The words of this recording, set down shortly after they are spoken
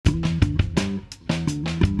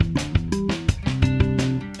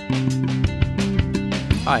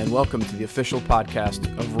Hi, and welcome to the official podcast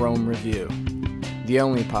of Rome Review, the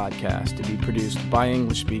only podcast to be produced by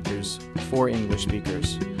English speakers for English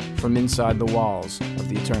speakers from inside the walls of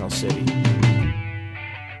the Eternal City.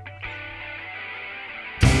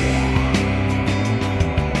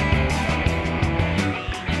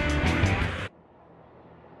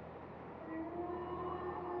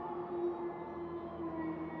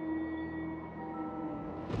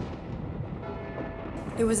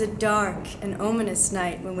 It was a dark and ominous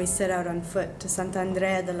night when we set out on foot to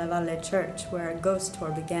Sant'Andrea della Valle church, where our ghost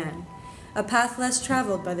tour began, a path less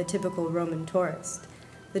traveled by the typical Roman tourist.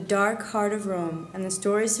 The dark heart of Rome and the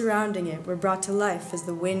stories surrounding it were brought to life as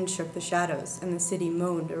the wind shook the shadows and the city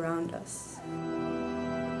moaned around us.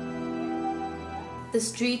 The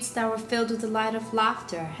streets that were filled with the light of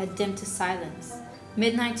laughter had dimmed to silence.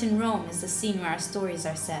 Midnight in Rome is the scene where our stories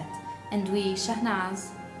are set, and we, Shahnaz,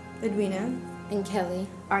 Edwina, and Kelly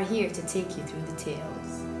are here to take you through the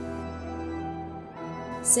tales.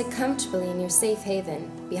 Sit comfortably in your safe haven,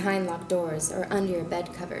 behind locked doors or under your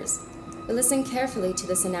bed covers. But listen carefully to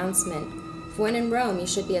this announcement, for when in Rome you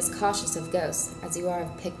should be as cautious of ghosts as you are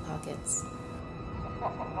of pickpockets.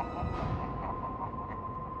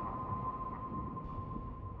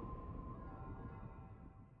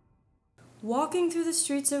 Walking through the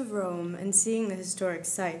streets of Rome and seeing the historic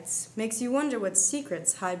sights makes you wonder what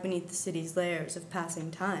secrets hide beneath the city's layers of passing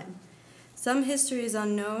time. Some history is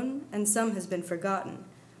unknown, and some has been forgotten.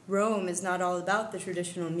 Rome is not all about the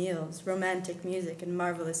traditional meals, romantic music, and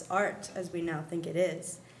marvelous art as we now think it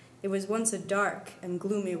is. It was once a dark and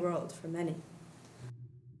gloomy world for many.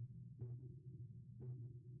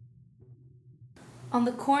 On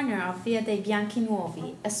the corner of Via dei Bianchi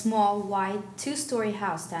Nuovi, a small, wide, two-story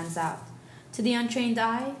house stands out. To the untrained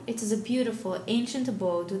eye, it is a beautiful, ancient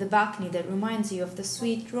abode with a balcony that reminds you of the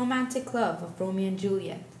sweet, romantic love of Romeo and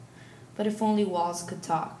Juliet. But if only walls could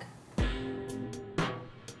talk.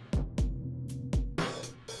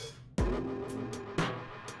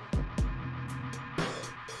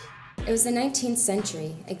 It was the 19th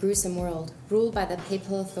century, a gruesome world, ruled by the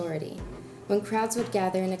papal authority, when crowds would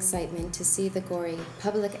gather in excitement to see the gory,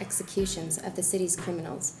 public executions of the city's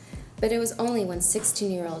criminals. But it was only when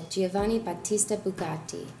 16-year-old Giovanni Battista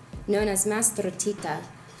Bugatti, known as Mastro Tita,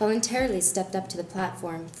 voluntarily stepped up to the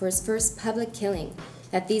platform for his first public killing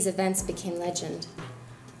that these events became legend.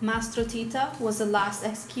 Mastro Tita was the last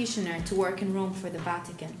executioner to work in Rome for the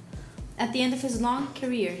Vatican. At the end of his long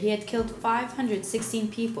career, he had killed 516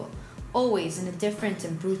 people, always in a different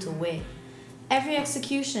and brutal way. Every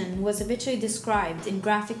execution was habitually described in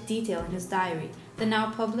graphic detail in his diary, the now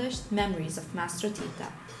published Memories of Mastro Tita.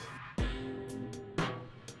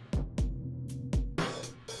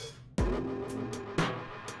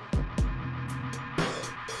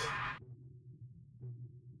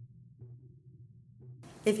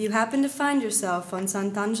 If you happen to find yourself on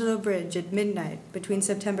Sant'Angelo Bridge at midnight between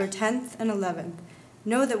September 10th and 11th,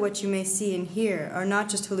 know that what you may see and hear are not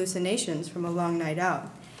just hallucinations from a long night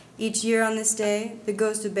out. Each year on this day, the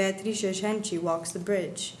ghost of Beatrice Cenci walks the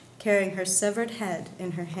bridge, carrying her severed head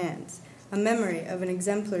in her hands, a memory of an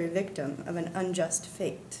exemplary victim of an unjust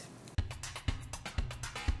fate.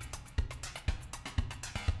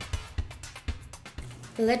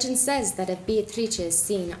 The legend says that if Beatrice is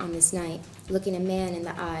seen on this night, looking a man in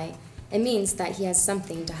the eye, it means that he has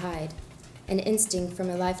something to hide, an instinct from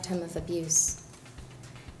a lifetime of abuse.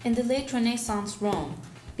 In the late Renaissance Rome,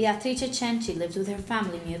 Beatrice Cenci lived with her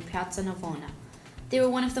family near Piazza Navona. They were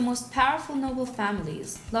one of the most powerful noble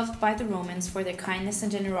families, loved by the Romans for their kindness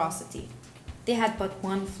and generosity. They had but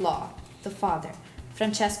one flaw, the father,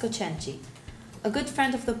 Francesco Cenci, a good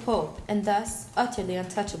friend of the Pope and thus utterly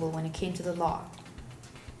untouchable when it came to the law.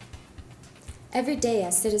 Every day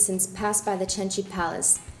as citizens passed by the Cenci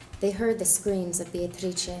Palace, they heard the screams of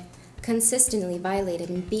Beatrice, consistently violated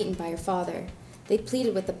and beaten by her father. They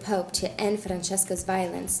pleaded with the Pope to end Francesco's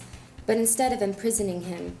violence, but instead of imprisoning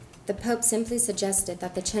him, the Pope simply suggested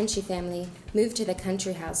that the Cenci family move to the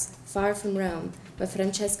country house, far from Rome, where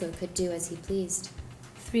Francesco could do as he pleased.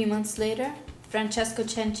 3 months later, Francesco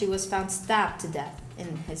Cenci was found stabbed to death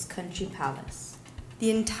in his country palace. The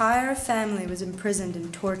entire family was imprisoned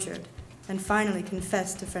and tortured, and finally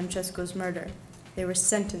confessed to Francesco's murder. They were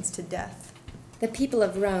sentenced to death. The people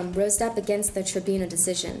of Rome rose up against the tribunal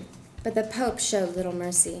decision, but the Pope showed little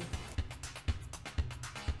mercy.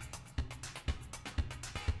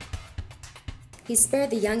 He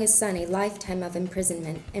spared the youngest son a lifetime of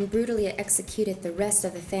imprisonment and brutally executed the rest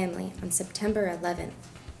of the family on September 11,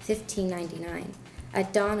 1599,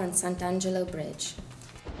 at dawn on Sant'Angelo Bridge.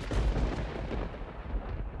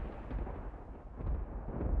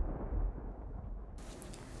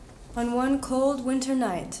 On one cold winter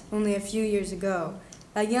night, only a few years ago,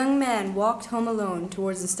 a young man walked home alone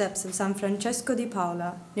towards the steps of San Francesco di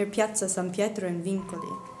Paola, near Piazza San Pietro in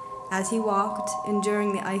Vincoli. As he walked,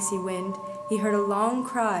 enduring the icy wind, he heard a long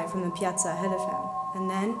cry from the piazza ahead of him, and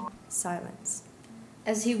then silence.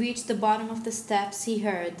 As he reached the bottom of the steps, he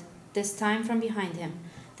heard, this time from behind him,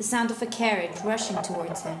 the sound of a carriage rushing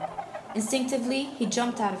towards him. Instinctively, he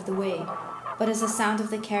jumped out of the way, but as the sound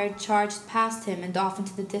of the carriage charged past him and off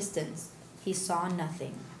into the distance, he saw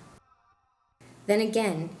nothing. Then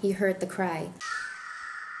again he heard the cry.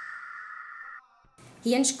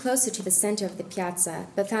 He inched closer to the center of the piazza,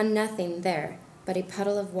 but found nothing there but a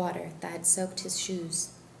puddle of water that had soaked his shoes.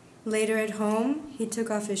 Later at home, he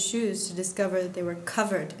took off his shoes to discover that they were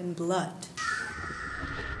covered in blood.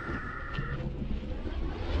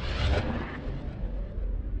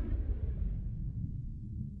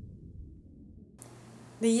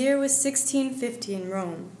 The year was 1650 in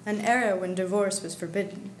Rome, an era when divorce was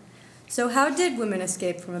forbidden. So how did women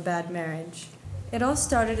escape from a bad marriage? It all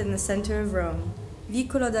started in the center of Rome,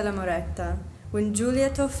 Vicolo della Moretta, when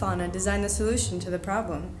Giulia Tofana designed the solution to the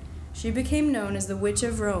problem. She became known as the Witch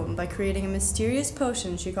of Rome by creating a mysterious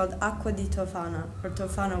potion she called Acqua di Tofana, or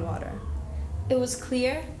Tofana water. It was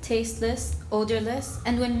clear, tasteless, odorless,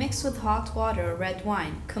 and when mixed with hot water or red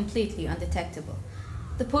wine, completely undetectable.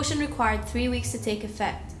 The potion required 3 weeks to take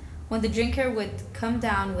effect, when the drinker would come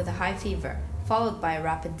down with a high fever, followed by a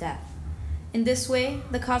rapid death. In this way,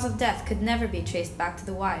 the cause of death could never be traced back to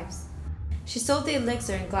the wives. She sold the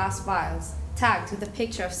elixir in glass vials, tagged with a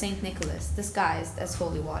picture of Saint Nicholas disguised as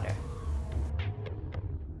holy water.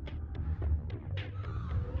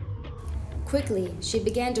 Quickly, she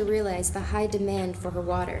began to realize the high demand for her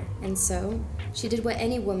water, and so she did what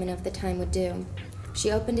any woman of the time would do.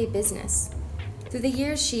 She opened a business. Through the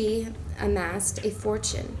years, she amassed a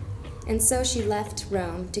fortune, and so she left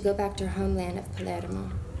Rome to go back to her homeland of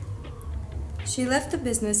Palermo. She left the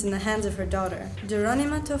business in the hands of her daughter,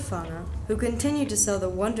 Geronima Tofana, who continued to sell the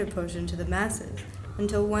wonder potion to the masses,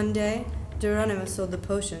 until one day, Geronima sold the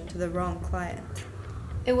potion to the wrong client.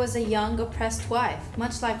 It was a young, oppressed wife,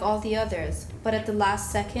 much like all the others, but at the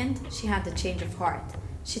last second, she had a change of heart.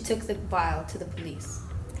 She took the vial to the police.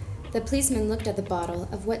 The policeman looked at the bottle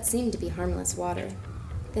of what seemed to be harmless water,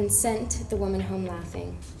 then sent the woman home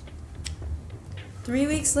laughing. 3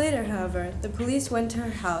 weeks later, however, the police went to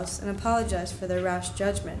her house and apologized for their rash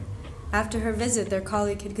judgment. After her visit, their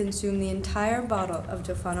colleague had consumed the entire bottle of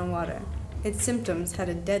Tofana water. Its symptoms had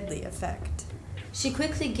a deadly effect. She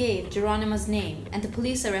quickly gave Geronima's name, and the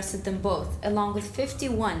police arrested them both, along with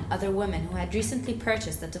 51 other women who had recently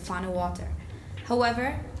purchased the Tofana water.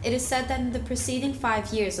 However, it is said that in the preceding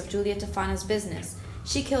 5 years of Giulia Tofana's business,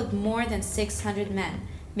 she killed more than 600 men,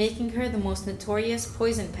 making her the most notorious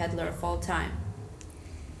poison peddler of all time.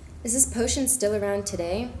 Is this potion still around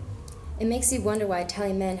today? It makes you wonder why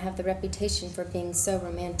Italian men have the reputation for being so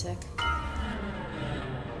romantic.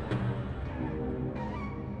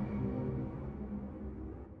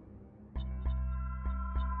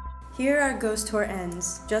 Here our ghost tour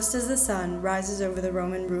ends, just as the sun rises over the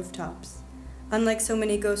Roman rooftops. Unlike so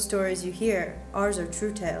many ghost stories you hear, ours are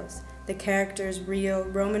true tales, the characters, real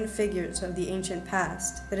Roman figures of the ancient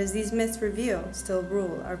past, that as these myths reveal, still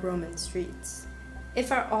rule our Roman streets. If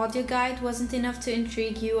our audio guide wasn't enough to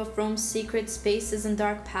intrigue you of Rome's secret spaces and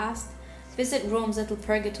dark past, visit Rome's Little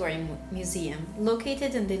Purgatory Museum,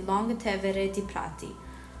 located in the Longo Tevere di Prati.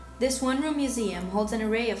 This one-room museum holds an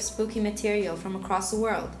array of spooky material from across the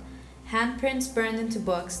world, handprints burned into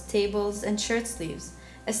books, tables, and shirt sleeves,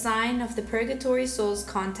 a sign of the purgatory soul's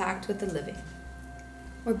contact with the living.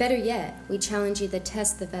 Or better yet, we challenge you to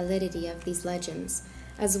test the validity of these legends,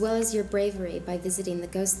 as well as your bravery by visiting the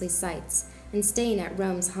ghostly sites and staying at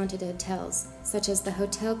Rome's haunted hotels, such as the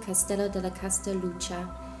Hotel Castello della Castelluccia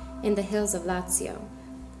in the hills of Lazio.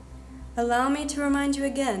 Allow me to remind you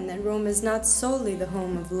again that Rome is not solely the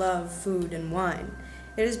home of love, food, and wine.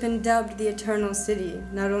 It has been dubbed the Eternal City,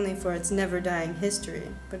 not only for its never-dying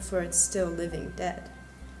history, but for its still living dead.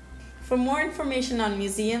 For more information on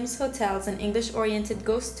museums, hotels, and English-oriented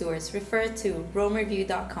ghost tours, refer to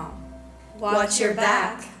romereview.com. Watch your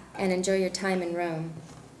back! And enjoy your time in Rome.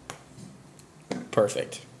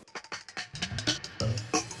 Perfect.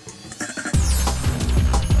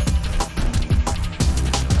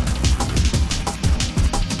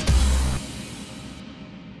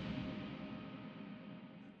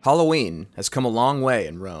 Halloween has come a long way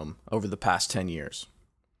in Rome over the past 10 years.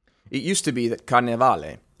 It used to be that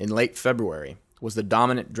Carnevale, in late February, was the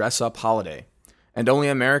dominant dress-up holiday, and only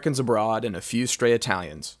Americans abroad and a few stray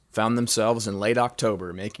Italians found themselves in late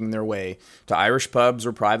October making their way to Irish pubs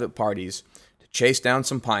or private parties chase down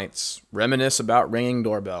some pints, reminisce about ringing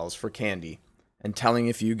doorbells for candy, and telling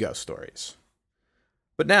a few ghost stories.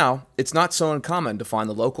 But now, it's not so uncommon to find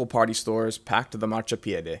the local party stores packed to the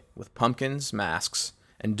marciapiede with pumpkins, masks,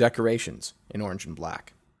 and decorations in orange and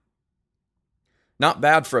black. Not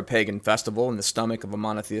bad for a pagan festival in the stomach of a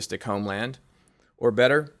monotheistic homeland. Or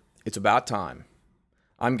better, it's about time.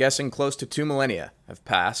 I'm guessing close to 2 millennia have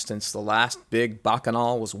passed since the last big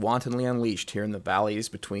bacchanal was wantonly unleashed here in the valleys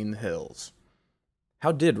between the hills.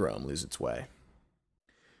 How did Rome lose its way?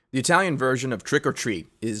 The Italian version of trick or treat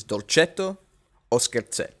is dolcetto o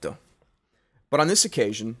scherzetto. But on this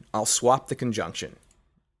occasion, I'll swap the conjunction.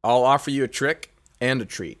 I'll offer you a trick and a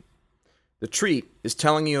treat. The treat is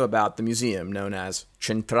telling you about the museum known as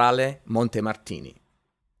Centrale Montemartini.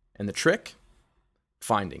 And the trick?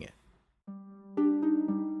 Finding it.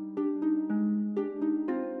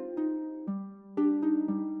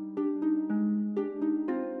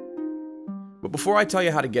 But before I tell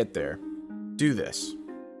you how to get there, do this.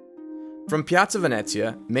 From Piazza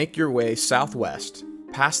Venezia, make your way southwest,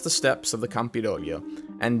 past the steps of the Campidoglio,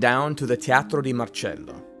 and down to the Teatro di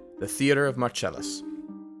Marcello, the Theater of Marcellus,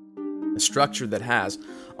 a structure that has,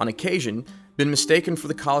 on occasion, been mistaken for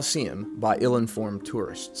the Colosseum by ill-informed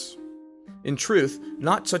tourists. In truth,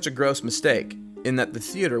 not such a gross mistake, in that the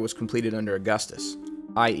theater was completed under Augustus,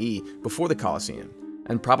 i.e., before the Colosseum,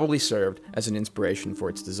 and probably served as an inspiration for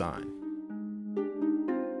its design.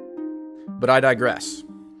 But I digress.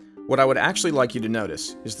 What I would actually like you to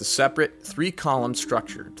notice is the separate 3-column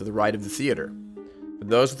structure to the right of the theater. For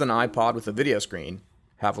those with an iPod with a video screen,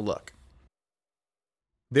 have a look.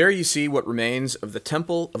 There you see what remains of the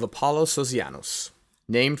Temple of Apollo Sosianus,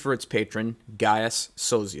 named for its patron Gaius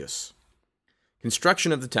Sosius.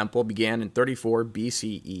 Construction of the temple began in 34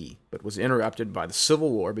 BCE, but was interrupted by the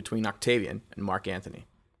civil war between Octavian and Mark Antony.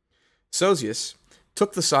 Sosius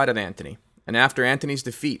took the side of Antony, and after Antony's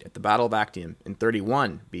defeat at the Battle of Actium in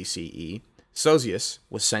 31 BCE, Sosius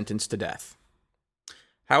was sentenced to death.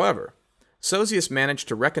 However, Sosius managed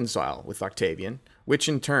to reconcile with Octavian, which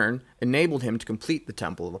in turn enabled him to complete the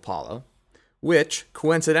Temple of Apollo, which,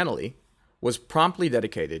 coincidentally, was promptly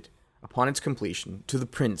dedicated upon its completion to the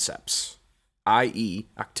princeps, i.e.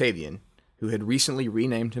 Octavian, who had recently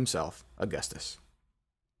renamed himself Augustus.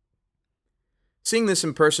 Seeing this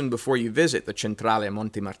in person before you visit the Centrale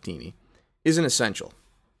Montemartini isn't essential,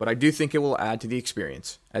 but I do think it will add to the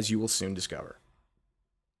experience, as you will soon discover.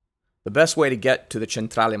 The best way to get to the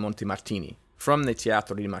Centrale Montemartini from the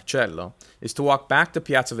Teatro di Marcello is to walk back to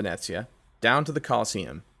Piazza Venezia, down to the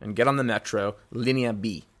Colosseum, and get on the metro Linea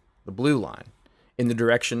B, the blue line, in the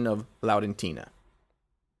direction of Laurentina.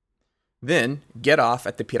 Then, get off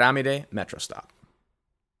at the Piramide metro stop.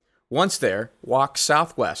 Once there, walk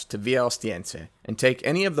southwest to Via Ostiense and take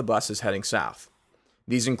any of the buses heading south.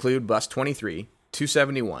 These include Bus 23,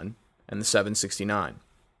 271, and the 769.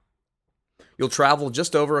 You'll travel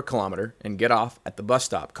just over a kilometer and get off at the bus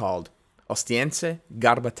stop called Ostiense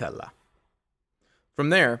Garbatella. From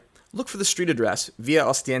there, look for the street address Via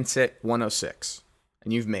Ostiense 106,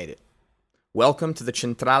 and you've made it. Welcome to the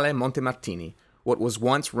Centrale Montemartini, what was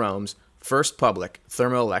once Rome's first public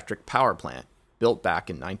thermoelectric power plant, built back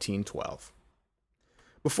in 1912.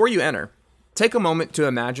 Before you enter, take a moment to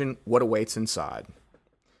imagine what awaits inside.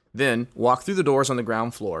 Then, walk through the doors on the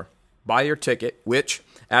ground floor, buy your ticket, which,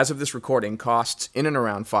 as of this recording, costs in and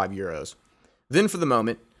around €5. Then, for the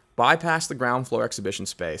moment, bypass the ground floor exhibition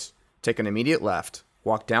space, take an immediate left,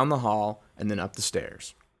 walk down the hall, and then up the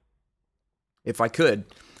stairs. If I could,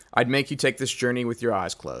 I'd make you take this journey with your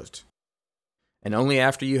eyes closed. And only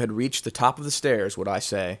after you had reached the top of the stairs would I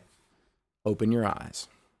say, open your eyes.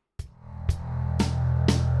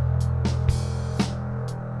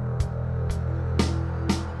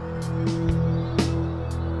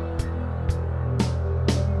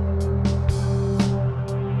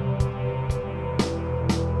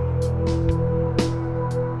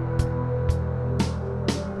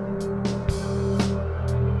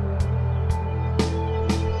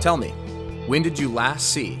 Tell me, when did you last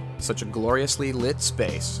see such a gloriously lit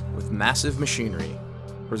space with massive machinery,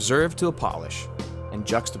 preserved to a polish, and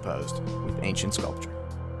juxtaposed with ancient sculpture?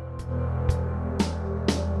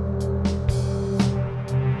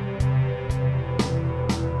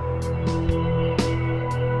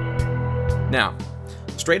 Now,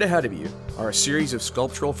 straight ahead of you are a series of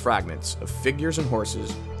sculptural fragments of figures and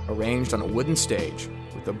horses arranged on a wooden stage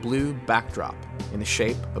with a blue backdrop in the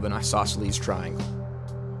shape of an isosceles triangle.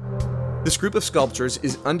 This group of sculptures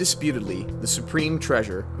is undisputedly the supreme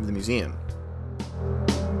treasure of the museum.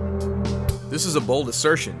 This is a bold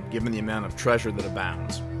assertion given the amount of treasure that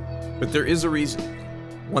abounds, but there is a reason.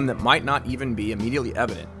 one that might not even be immediately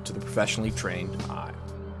evident to the professionally trained eye.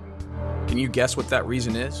 Can you guess what that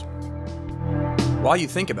reason is? While you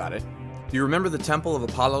think about it, do you remember the temple of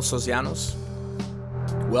Apollo Sosianos?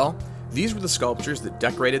 Well, these were the sculptures that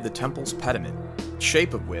decorated the temple's pediment, the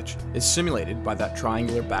shape of which is simulated by that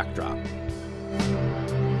triangular backdrop.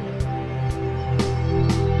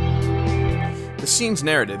 The scene's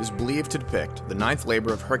narrative is believed to depict the ninth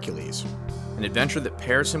labor of Hercules, an adventure that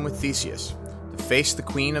pairs him with Theseus to face the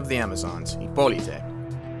queen of the Amazons, Hippolyte,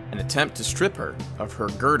 and attempt to strip her of her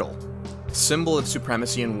girdle, a symbol of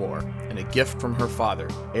supremacy in war, and a gift from her father,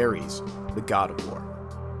 Ares, the god of war.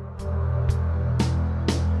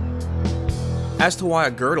 As to why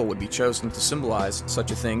a girdle would be chosen to symbolize such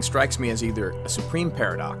a thing strikes me as either a supreme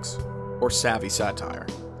paradox or savvy satire,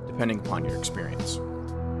 depending upon your experience.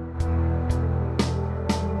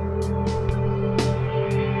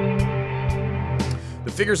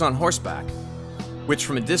 The figures on horseback, which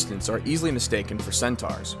from a distance are easily mistaken for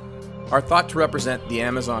centaurs, are thought to represent the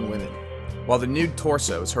Amazon women, while the nude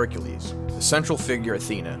torso is Hercules, the central figure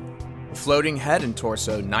Athena, the floating head and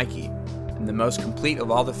torso Nike, and the most complete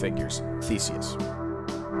of all the figures, Theseus.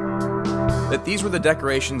 That these were the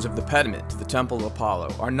decorations of the pediment to the Temple of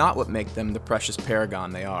Apollo are not what make them the precious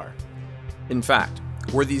paragon they are. In fact,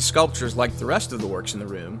 were these sculptures like the rest of the works in the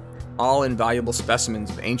room, all invaluable specimens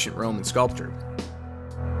of ancient Roman sculpture,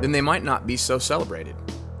 then they might not be so celebrated.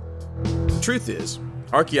 The truth is,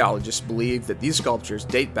 archaeologists believe that these sculptures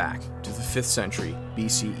date back to the 5th century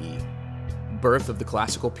BCE, birth of the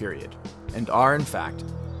classical period, and are in fact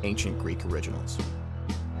ancient Greek originals.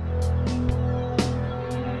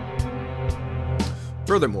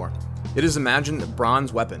 Furthermore, it is imagined that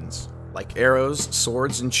bronze weapons, like arrows,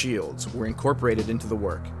 swords, and shields, were incorporated into the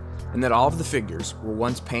work, and that all of the figures were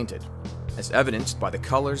once painted, as evidenced by the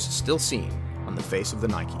colors still seen on the face of the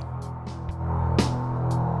Nike.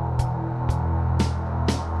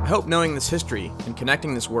 I hope knowing this history and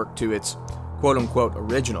connecting this work to its quote-unquote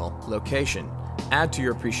original location add to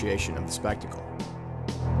your appreciation of the spectacle.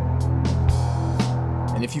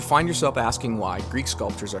 And if you find yourself asking why Greek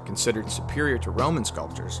sculptures are considered superior to Roman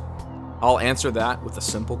sculptures, I'll answer that with a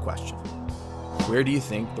simple question. Where do you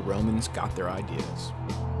think the Romans got their ideas?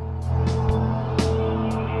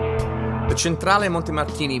 The Centrale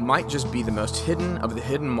Montemartini might just be the most hidden of the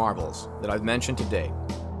hidden marvels that I've mentioned today,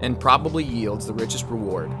 and probably yields the richest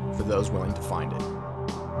reward for those willing to find it.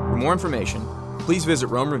 For more information, please visit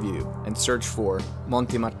Rome Review and search for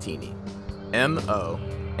Montemartini,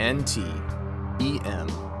 Montemartini.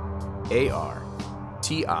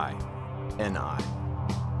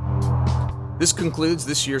 This concludes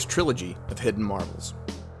this year's trilogy of Hidden Marvels.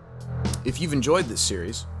 If you've enjoyed this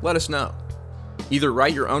series, let us know. Either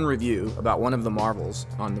write your own review about one of the marvels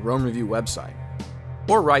on the Rome Review website,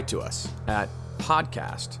 or write to us at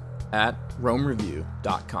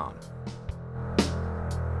podcast@romereview.com.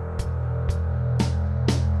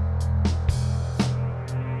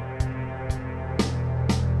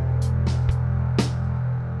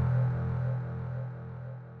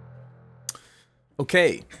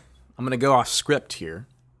 Okay, I'm going to go off script here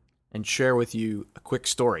and share with you a quick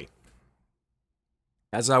story.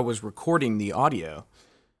 As I was recording the audio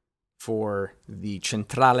for the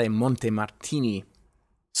Centrale Montemartini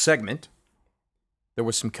segment, there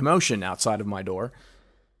was some commotion outside of my door,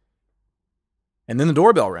 and then the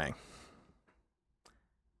doorbell rang.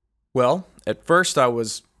 Well, at first I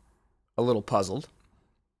was a little puzzled,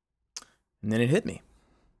 and then it hit me.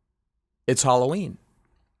 It's Halloween.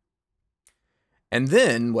 And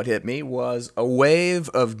then what hit me was a wave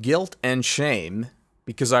of guilt and shame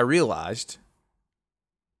because I realized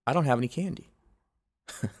I don't have any candy.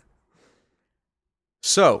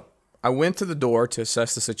 So I went to the door to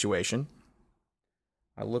assess the situation.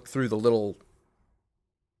 I looked through the little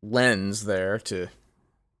lens there to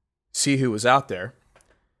see who was out there.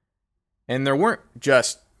 And there weren't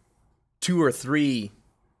just 2 or 3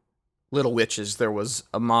 little witches. There was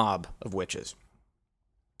a mob of witches.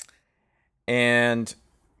 And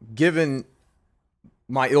given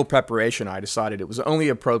my ill preparation, I decided it was only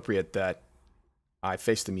appropriate that I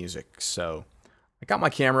face the music. So I got my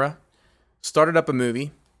camera, started up a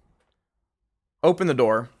movie, opened the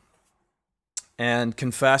door, and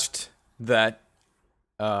confessed that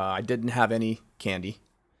I didn't have any candy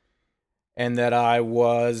and that I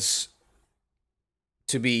was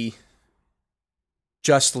to be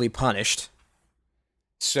justly punished.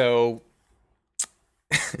 So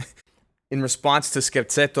in response to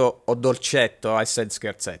scherzetto o dolcetto, I said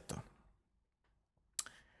scherzetto.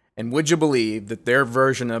 And would you believe that their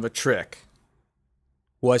version of a trick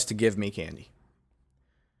was to give me candy?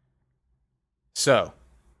 So,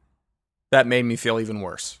 That made me feel even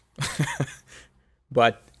worse.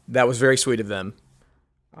 But that was very sweet of them.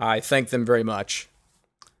 I thank them very much.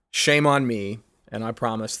 Shame on me, and I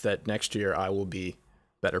promise that next year I will be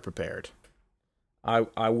better prepared.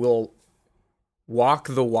 I will walk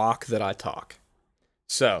the walk that I talk.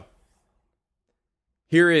 So,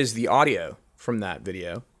 here is the audio from that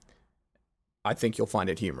video. I think you'll find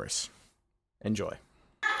it humorous. Enjoy.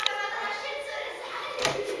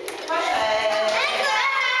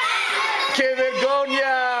 Che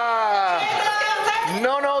vergogna!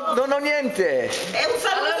 Non ho niente! È un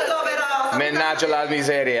saluto però! Mannaggia la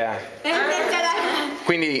miseria.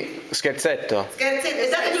 Quindi, scherzetto. Scherzetto,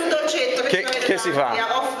 dategli un dolcetto. Che si fa?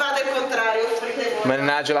 Fate il contrario.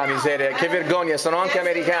 Mannaggia la miseria. Che vergogna, sono anche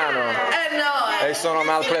americano. No! E sono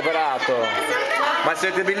mal preparato. Ma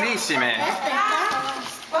siete bellissime.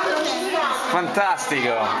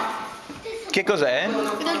 Fantastico. Che cos'è?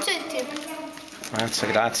 Dolcetti. Anzi,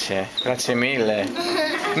 grazie mille.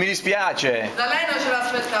 Mi dispiace. Da lei non ce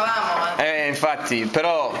l'aspettavamo. Infatti,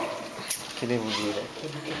 però che devo dire?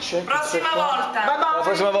 Che c'è? Prossima volta. La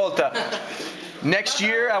prossima volta. Next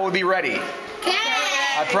year I will be ready.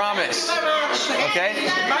 I promise. Ok?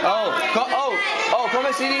 Oh,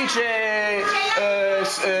 come si dice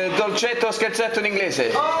dolcetto scherzetto in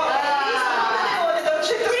inglese?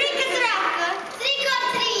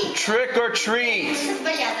 Trick or treat.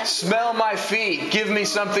 Smell my feet. Give me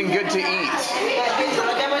something good to eat.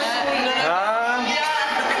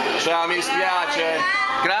 Ciao, mi dispiace.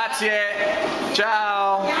 Grazie.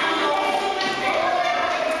 Ciao.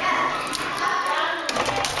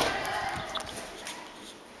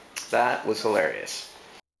 That was hilarious.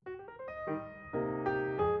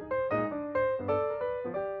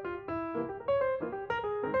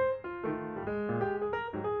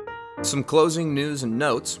 Some closing news and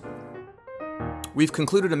notes. We've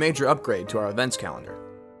concluded a major upgrade to our events calendar.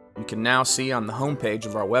 You can now see on the homepage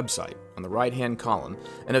of our website, on the right-hand column,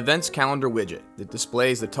 an events calendar widget that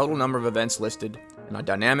displays the total number of events listed and a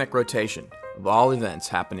dynamic rotation of all events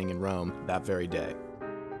happening in Rome that very day.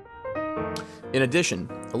 In addition,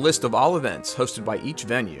 a list of all events hosted by each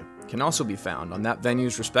venue can also be found on that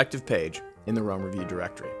venue's respective page in the Rome Review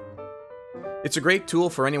directory. It's a great tool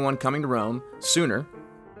for anyone coming to Rome sooner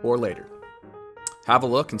or later. Have a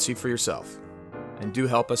look and see for yourself, and do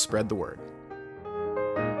help us spread the word.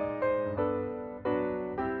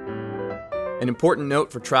 An important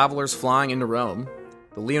note for travelers flying into Rome,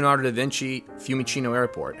 the Leonardo da Vinci Fiumicino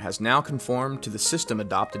Airport has now conformed to the system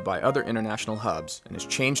adopted by other international hubs and has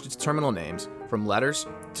changed its terminal names from letters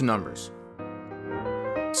to numbers.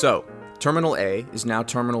 So, Terminal A is now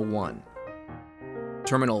Terminal 1.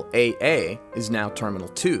 Terminal AA is now Terminal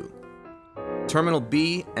 2. Terminal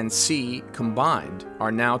B and C combined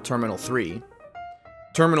are now Terminal 3.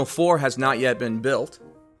 Terminal 4 has not yet been built.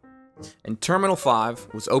 And Terminal 5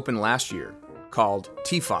 was opened last year, called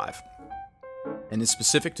T5, and is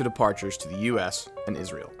specific to departures to the US and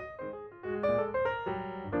Israel.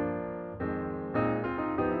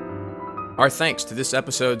 Our thanks to this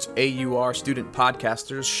episode's AUR student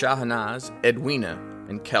podcasters Shahanaz, Edwina,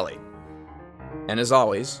 and Kelly. And as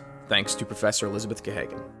always, thanks to Professor Elizabeth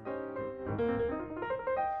Gehagen.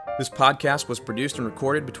 This podcast was produced and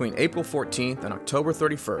recorded between April 14th and October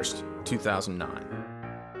 31st, 2009.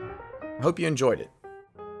 I hope you enjoyed it.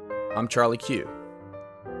 I'm Charlie Q.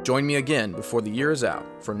 Join me again before the year is out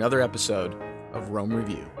for another episode of Rome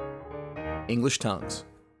Review, English Tongues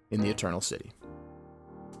in the Eternal City.